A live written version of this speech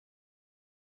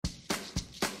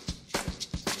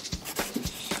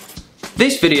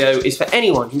This video is for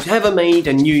anyone who's ever made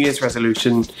a New Year's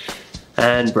resolution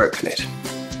and broken it.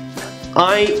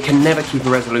 I can never keep a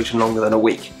resolution longer than a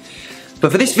week.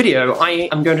 But for this video, I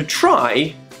am going to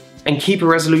try and keep a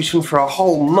resolution for a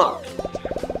whole month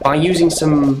by using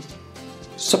some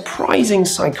surprising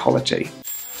psychology.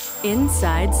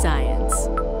 Inside Science.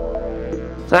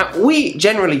 Now, we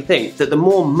generally think that the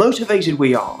more motivated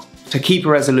we are to keep a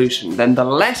resolution, then the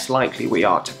less likely we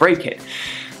are to break it.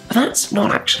 But that's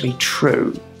not actually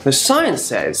true. The science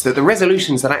says that the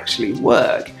resolutions that actually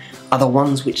work are the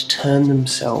ones which turn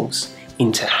themselves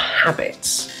into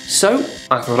habits. So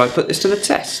I thought I'd put this to the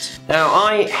test. Now,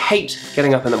 I hate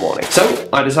getting up in the morning, so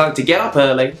I decided to get up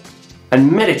early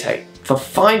and meditate for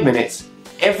 5 minutes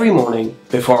every morning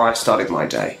before I started my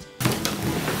day.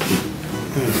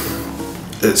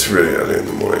 It's really early in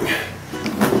the morning.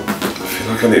 I feel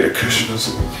like I need a cushion or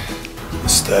something.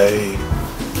 Stay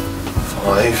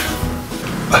 5.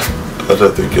 I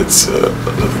don't think it's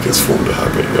formed a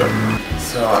habit yet.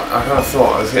 So I kind of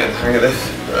thought I was getting the hang of this,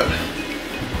 but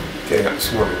getting up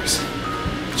this morning was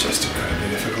just incredibly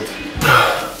difficult.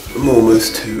 I'm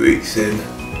almost 2 weeks in.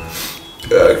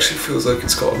 It actually feels like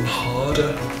it's gotten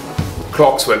harder.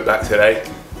 Clocks went back today.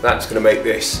 That's going to make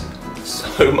this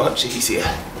so much easier.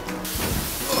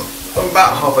 I'm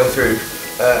about halfway through.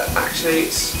 Actually,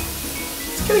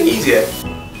 it's getting easier.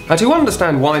 Now, to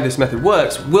understand why this method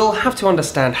works, we'll have to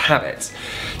understand habits.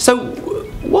 So,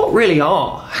 what really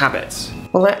are habits?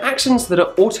 Well, they're actions that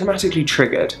are automatically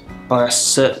triggered by a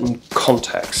certain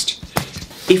context.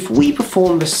 If we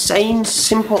perform the same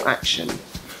simple action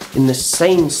in the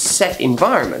same set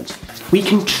environment, we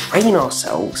can train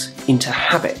ourselves into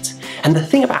habit. And the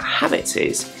thing about habits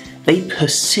is, they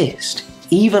persist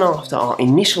even after our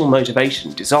initial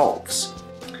motivation dissolves.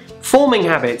 Forming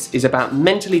habits is about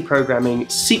mentally programming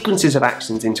sequences of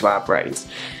actions into our brains,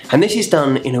 and this is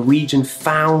done in a region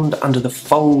found under the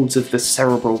folds of the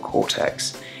cerebral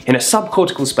cortex, in a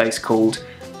subcortical space called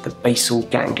the basal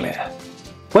ganglia.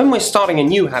 When we're starting a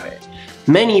new habit,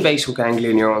 many basal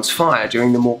ganglia neurons fire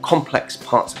during the more complex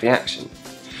parts of the action.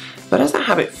 But as the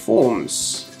habit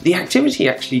forms, the activity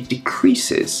actually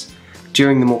decreases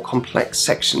during the more complex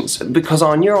sections because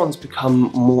our neurons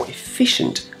become more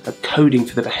efficient at coding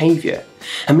for the behaviour.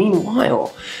 And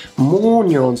meanwhile, more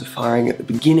neurons are firing at the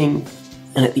beginning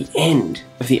and at the end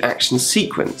of the action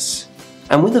sequence.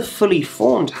 And with a fully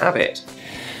formed habit,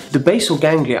 the basal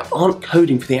ganglia aren't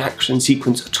coding for the action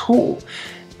sequence at all.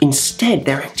 Instead,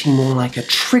 they're acting more like a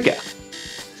trigger,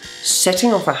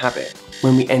 setting off a habit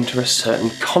when we enter a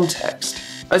certain context.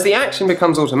 As the action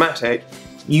becomes automatic,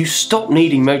 you stop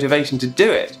needing motivation to do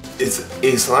it.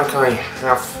 It's like I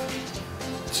have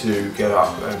to get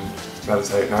up and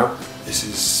meditate now. This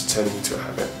is turning into a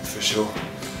habit for sure.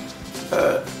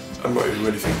 I'm not even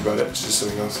really thinking about it, it's just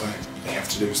something else I have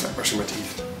to do, it's like brushing my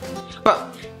teeth.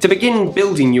 But to begin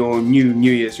building your new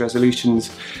New Year's resolutions,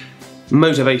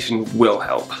 motivation will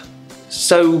help.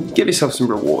 So give yourself some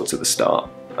rewards at the start.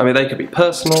 I mean, they could be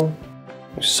personal,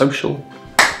 social,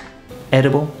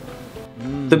 edible.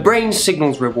 The brain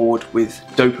signals reward with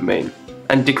dopamine,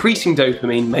 and decreasing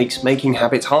dopamine makes making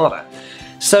habits harder.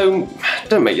 So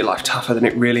don't make your life tougher than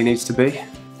it really needs to be.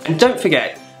 And don't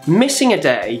forget, missing a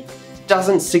day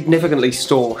doesn't significantly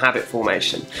stall habit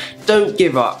formation. Don't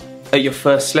give up at your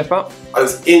first slip up. I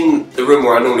was in the room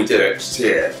where I normally do it, just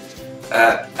here,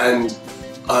 and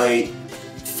I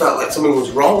felt like something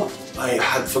was wrong. I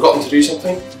had forgotten to do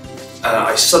something, and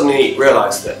I suddenly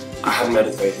realised that I hadn't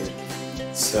meditated.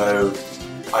 So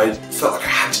I felt like I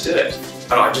had to do it,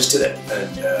 and I just did it,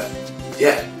 and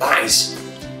yeah, that is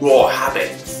raw habit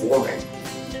forming.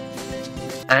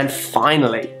 And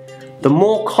finally, the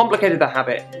more complicated the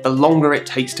habit, the longer it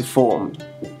takes to form.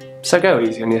 So go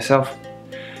easy on yourself.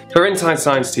 For Inside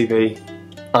Science TV,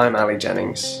 I'm Ali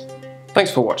Jennings. Thanks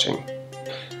for watching,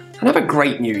 and have a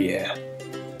great new year.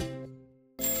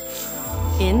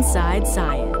 Inside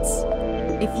Science.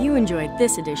 If you enjoyed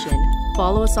this edition,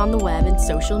 follow us on the web and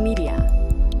social media.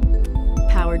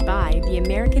 Powered by the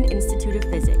American Institute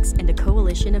of Physics and a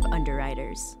coalition of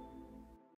underwriters.